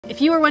If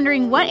you were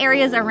wondering what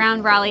areas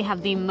around Raleigh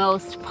have the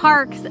most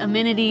parks,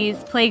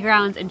 amenities,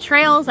 playgrounds, and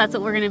trails, that's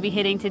what we're going to be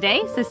hitting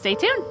today, so stay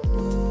tuned.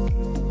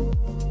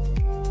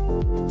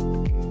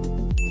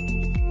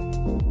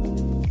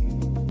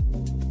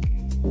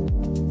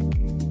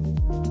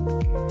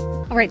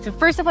 All right, so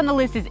first up on the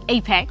list is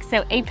Apex.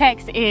 So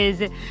Apex is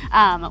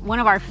one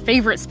of our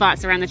favorite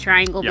spots around the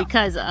triangle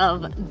because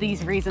of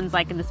these reasons,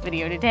 like in this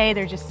video today.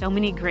 There's just so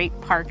many great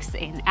parks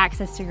and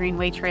access to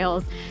greenway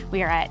trails.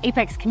 We are at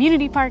Apex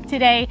Community Park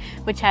today,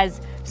 which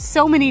has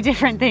so many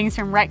different things,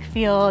 from rec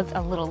fields,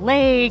 a little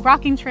lake,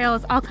 rocking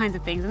trails, all kinds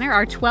of things. And there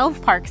are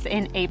 12 parks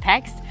in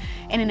Apex.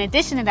 And in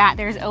addition to that,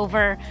 there's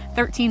over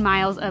 13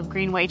 miles of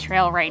greenway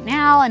trail right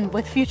now, and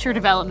with future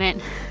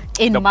development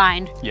in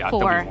mind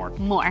for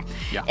more.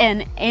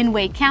 And in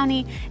Wake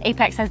County,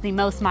 Apex has the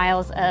most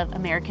miles of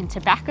American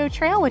Tobacco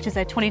Trail, which is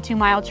a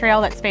 22-mile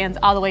trail that spans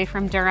all the way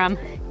from Durham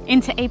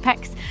into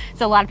Apex.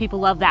 So a lot of people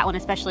love that one,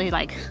 especially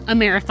like a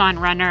marathon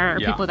runner or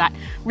people that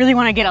really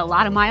want to get a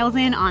lot of miles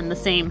in on the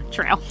same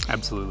trail.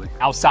 Absolutely.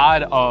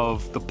 Outside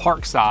of the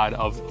park side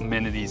of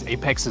amenities,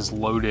 Apex is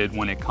loaded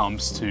when it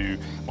comes to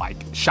like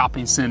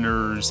shopping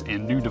centers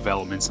and new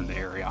developments in the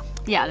area.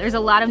 Yeah, there's a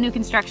lot of new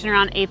construction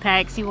around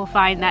Apex. You will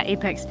find that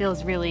Apex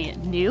feels really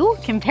new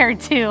compared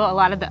to a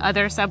lot of the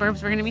other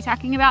suburbs we're going to be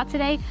talking about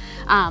today.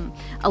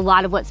 A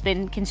lot of what's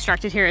been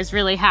constructed here has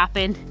really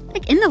happened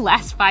like in the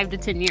last 5 to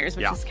 10 years,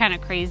 which is kind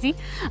of crazy.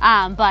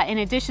 But in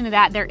addition to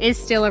that, there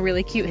is still a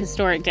really cute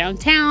historic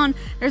downtown.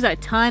 There's a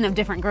ton of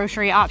different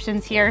grocery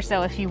options here.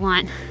 So if you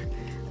want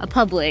a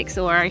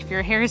Publix, or if you're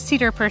a Harris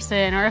Teeter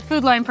person or a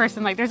Food Line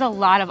person, like there's a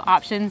lot of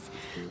options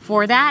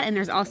for that. And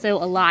there's also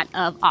a lot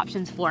of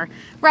options for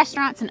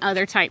restaurants and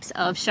other types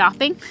of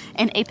shopping.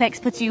 And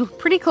Apex puts you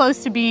pretty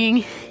close to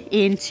being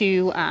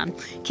into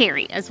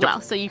Cary as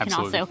well. So you can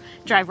also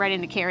drive right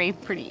into Cary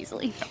pretty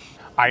easily.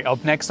 All right,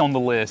 up next on the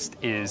list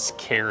is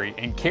Cary,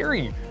 and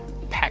Cary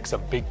packs a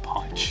big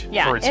punch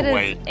for its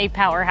weight. It is a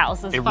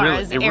powerhouse as far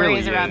as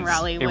areas around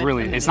Raleigh.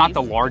 It's not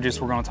the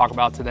largest we're going to talk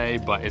about today,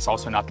 but it's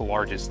also not the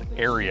largest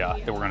area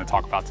that we're going to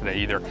talk about today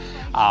either.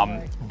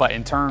 But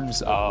in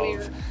terms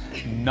of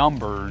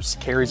numbers,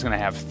 Cary's going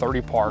to have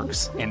 30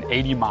 parks and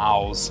 80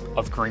 miles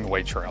of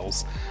greenway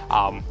trails,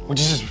 which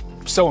is just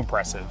so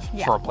impressive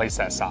for a place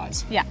that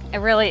size. Yeah, it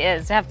really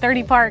is. To have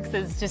 30 parks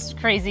is just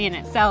crazy in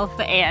itself,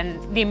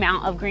 and the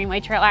amount of greenway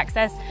trail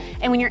access.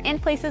 And when you're in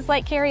places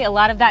like Cary, a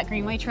lot of that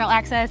greenway trail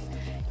access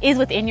is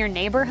within your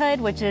neighborhood,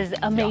 which is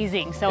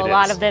amazing. So a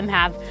lot of them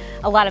have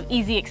a lot of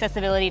easy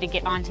accessibility to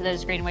get onto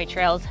those greenway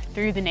trails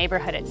through the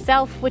neighborhood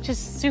itself, which is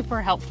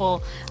super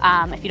helpful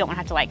if you don't want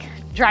to have to like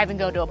drive and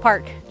go to a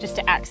park just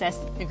to access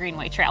the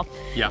greenway trail.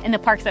 In the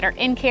parks that are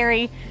in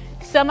Cary,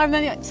 some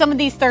of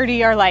these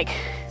 30 are like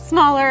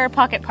smaller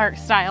pocket park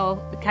style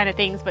kind of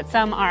things, but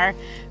some are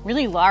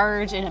really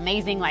large and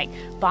amazing. Like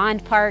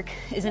Bond Park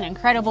is an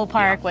incredible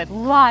park with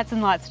lots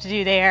and lots to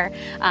do there.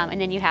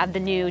 And then you have the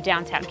new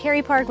downtown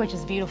Cary Park, which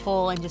is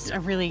beautiful and just a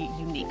really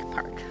unique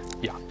park.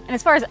 And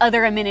as far as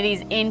other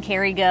amenities in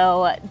Cary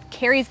go,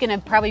 Cary's going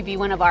to probably be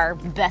one of our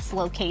best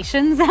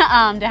locations to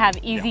have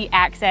easy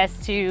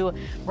access to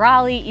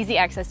Raleigh, easy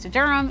access to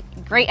Durham,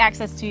 great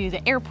access to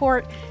the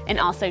airport, and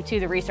also to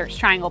the Research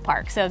Triangle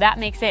Park. So that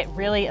makes it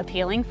really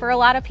appealing for a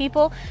lot of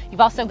people. You've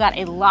also got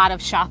a lot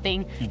of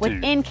shopping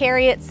within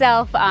Cary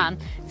itself.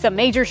 Some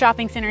major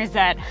shopping centers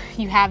that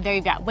you have there.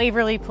 You've got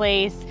Waverly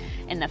Place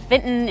and the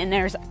Fenton, and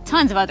there's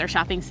tons of other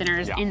shopping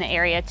centers in the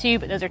area too,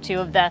 but those are two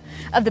of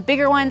the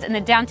bigger ones. And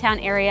the downtown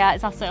area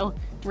is also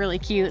really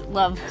cute.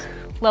 Love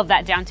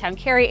that downtown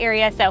Cary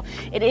area. So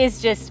it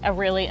is just a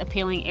really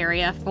appealing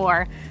area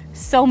for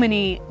so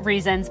many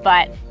reasons,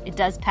 but it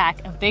does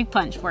pack a big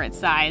punch for its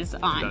size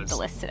on the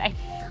list today.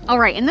 All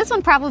right, and this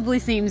one probably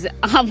seems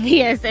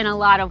obvious in a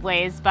lot of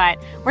ways, but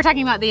we're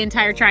talking about the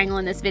entire triangle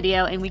in this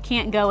video, and we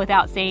can't go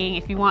without saying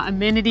if you want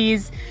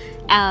amenities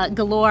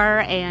galore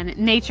and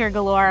nature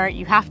galore,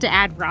 you have to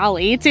add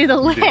Raleigh to the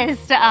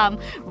list.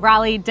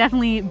 Raleigh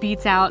definitely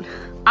beats out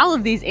all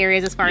of these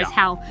areas as far as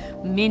how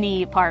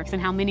many parks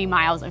and how many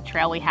miles of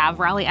trail we have.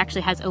 Raleigh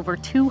actually has over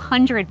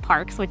 200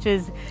 parks, which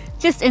is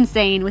just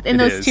insane. Within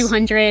those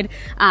 200,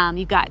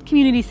 you've got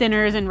community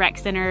centers and rec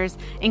centers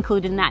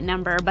included in that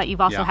number, but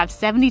you've also have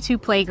 72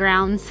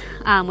 playgrounds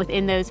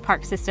within those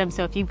park systems.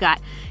 So if you've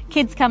got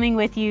kids coming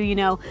with you, you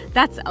know,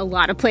 that's a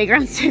lot of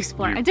playgrounds to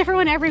explore. A different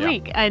one every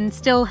week, and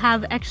still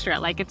have extra.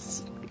 Like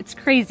it's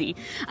crazy.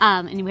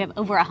 And we have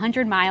over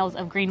 100 miles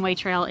of greenway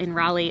trail in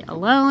Raleigh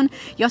alone.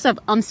 You also have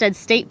Umstead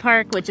State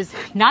Park, which is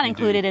not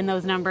included in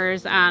those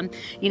numbers.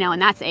 You know,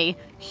 and that's a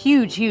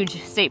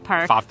huge state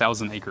park.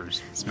 5,000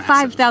 acres.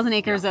 5,000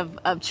 acres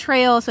of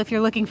trail. So if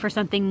you're looking for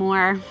something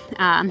more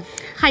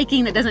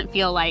hiking that doesn't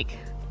feel like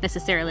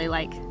necessarily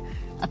like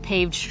a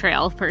paved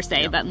trail per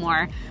se, but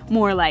more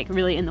like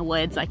really in the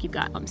woods, like you've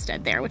got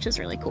Umstead there, which is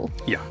really cool.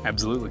 Yeah,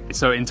 absolutely.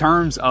 So in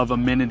terms of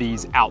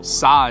amenities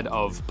outside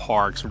of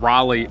parks,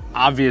 Raleigh,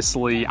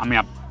 obviously, I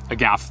mean,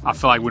 again, I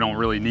feel like we don't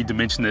really need to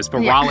mention this, but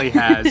Raleigh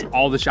has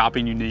all the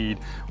shopping you need,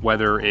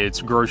 whether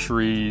it's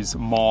groceries,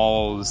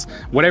 malls,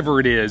 whatever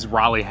it is,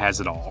 Raleigh has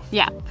it all.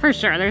 Yeah, for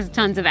sure. There's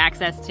tons of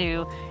access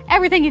to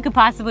everything you could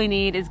possibly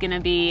need is going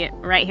to be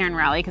right here in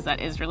Raleigh, because that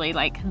is really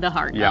like the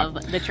heart of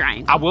the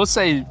triangle. I will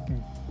say,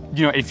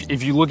 you know,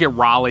 if you look at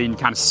Raleigh and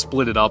kind of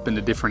split it up into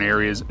different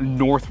areas,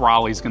 North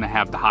Raleigh is going to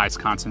have the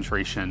highest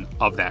concentration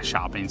of that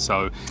shopping.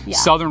 So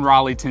Southern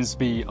Raleigh tends to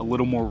be a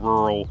little more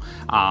rural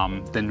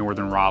than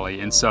Northern Raleigh.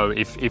 And so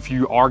if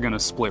you are going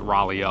to split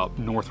Raleigh up,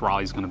 North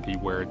Raleigh is going to be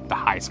where the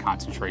highest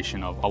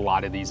concentration of a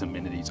lot of these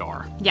amenities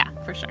are. Yeah,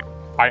 for sure.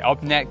 All right,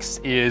 up next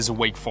is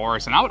Wake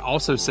Forest. And I would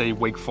also say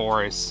Wake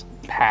Forest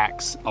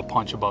packs a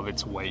punch above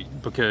its weight,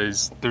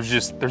 because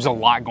there's a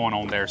lot going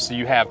on there. So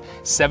you have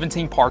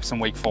 17 parks in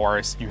Wake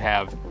Forest, you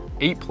have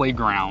 8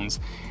 playgrounds,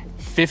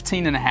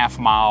 15.5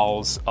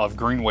 miles of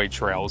greenway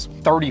trails,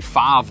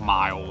 35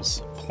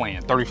 miles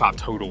planned, 35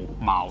 total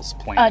miles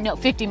planned. No,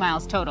 50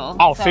 miles total.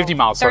 Oh, so 50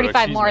 miles total.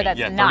 35 more that's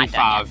not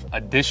 35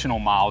 additional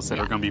miles that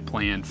are going to be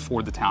planned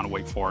for the town of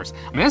Wake Forest.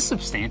 I mean, that's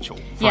substantial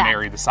for an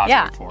area the size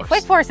of Wake Forest. If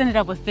Wake Forest ended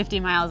up with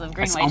 50 miles of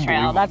greenway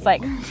trail, that's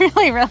like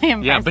really, really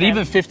impressive. Yeah, but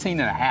even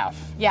 15.5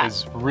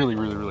 is really,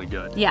 really, really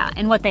good. Yeah,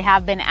 and what they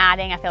have been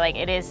adding, I feel like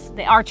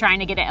they are trying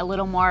to get it a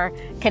little more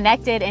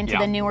connected into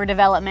the newer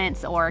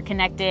developments, or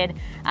connected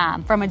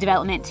from a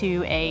development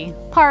to a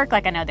park.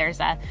 Like I know there's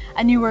a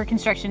newer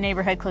construction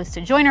neighborhood close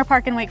to Joyner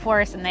Park in Wake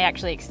Forest, and they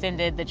actually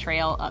extended the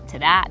trail up to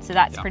that. So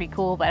that's pretty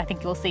cool, but I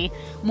think you'll see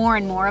more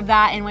and more of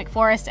that in Wake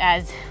Forest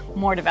as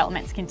more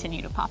developments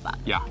continue to pop up.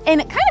 Yeah. And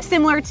kind of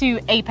similar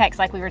to Apex,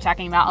 like we were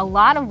talking about, a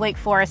lot of Wake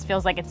Forest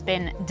feels like it's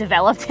been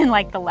developed in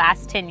like the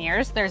last 10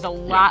 years. There's a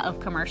lot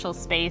of commercial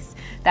space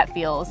that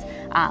feels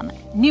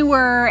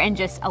newer, and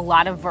just a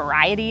lot of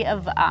variety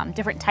of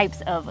different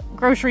types of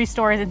grocery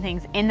stores and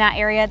things in that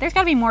area. There's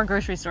got to be more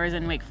grocery stores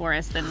in Wake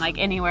Forest than like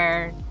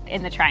anywhere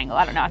in the triangle.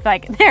 I don't know. I feel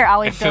like they're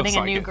always building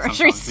a new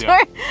grocery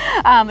store.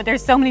 But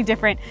there's so many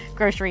different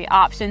grocery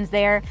options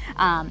there.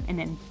 And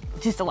then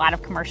just a lot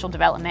of commercial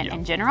development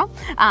in general.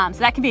 So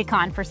that can be a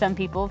con for some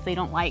people if they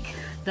don't like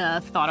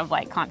the thought of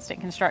like constant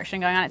construction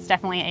going on. It's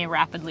definitely a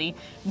rapidly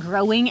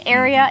growing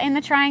area in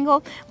the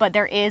triangle, but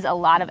there is a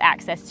lot of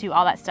access to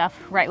all that stuff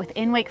right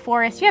within Wake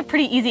Forest. You have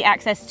pretty easy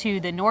access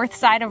to the north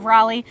side of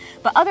Raleigh,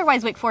 but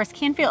otherwise Wake Forest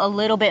can feel a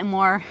little bit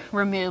more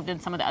removed than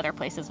some of the other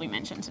places we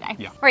mentioned today.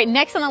 All right,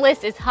 next on the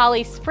list is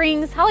Holly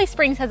Springs. Holly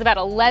Springs has about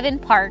 11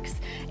 parks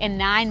and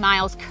 9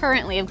 miles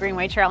currently of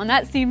greenway trail, and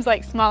that seems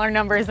like smaller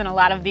numbers than a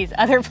lot of these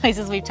other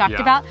places we've talked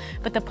about,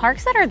 but the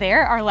parks that are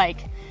there are like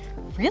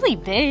really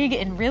big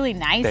and really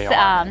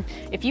nice.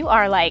 If you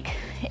are like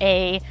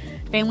a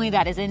family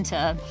that is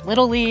into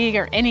Little League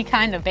or any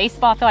kind of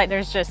baseball, I feel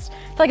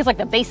like it's like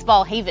the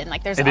baseball haven.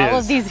 Like there's all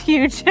of these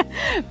huge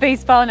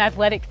baseball and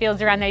athletic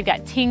fields around there. You've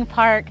got Ting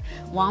Park,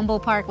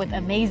 Womble Park with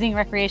amazing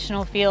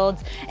recreational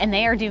fields, and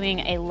they are doing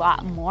a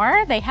lot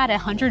more. They had a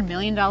 $100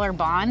 million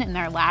bond in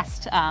their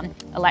last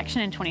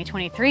election in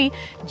 2023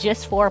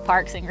 just for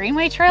parks and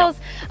greenway trails.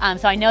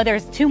 So I know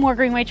there's 2 more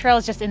greenway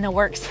trails just in the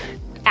works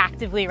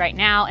actively right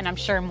now, and I'm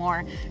sure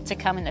more to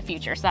come in the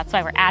future. So that's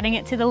why we're adding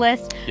it to the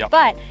list.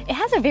 But it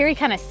has a very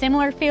kind of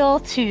similar feel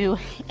to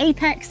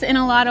Apex in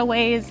a lot of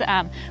ways,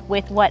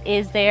 with what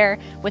is there,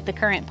 with the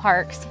current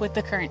parks, with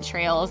the current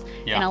trails,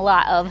 and a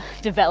lot of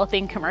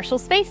developing commercial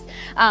space.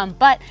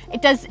 But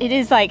it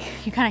is like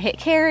you kind of hit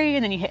Cary,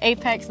 and then you hit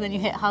Apex, and then you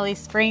hit Holly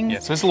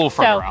Springs. So it's a little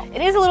further out.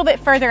 It is a little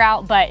bit further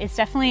out, but it's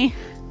definitely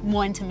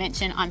one to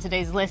mention on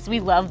today's list. We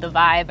love the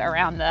vibe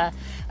around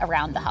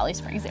the Holly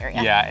Springs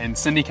area. Yeah, and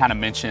Cindy kind of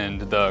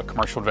mentioned the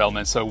commercial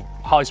development. So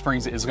Holly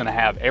Springs is going to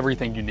have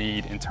everything you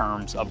need in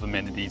terms of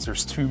amenities.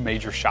 There's 2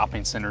 major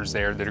shopping centers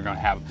there that are going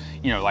to have,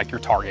 you know, like your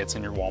Targets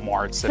and your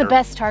Walmarts. It's the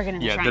best Target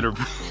in the triangle.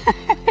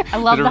 I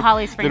love the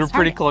Holly Springs Target. They're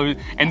pretty close,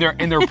 and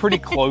they're pretty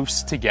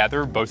close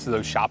together, both of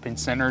those shopping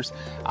centers.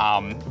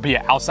 But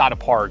yeah, outside of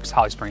parks,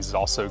 Holly Springs is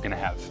also going to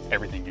have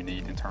everything you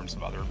need in terms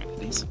of other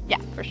amenities. Yeah,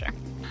 for sure.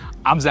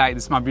 I'm Zach,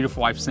 this is my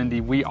beautiful wife,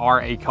 Cindy. We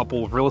are a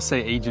couple of real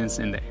estate agents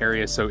in the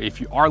area, so if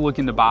you are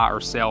looking to buy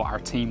or sell, our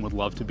team would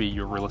love to be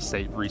your real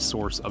estate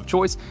resource of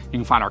choice. You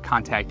can find our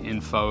contact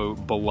info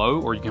below,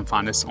 or you can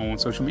find us on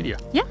social media.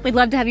 Yeah, we'd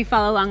love to have you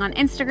follow along on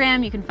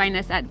Instagram. You can find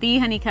us at the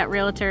Honeycutt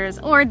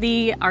Realtors or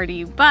the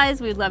RDU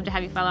Buzz. We'd love to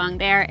have you follow along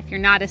there. If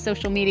you're not a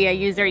social media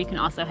user, you can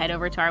also head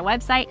over to our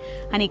website,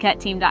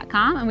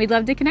 honeycuttteam.com, and we'd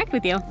love to connect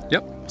with you.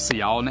 Yep, see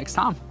y'all next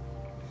time.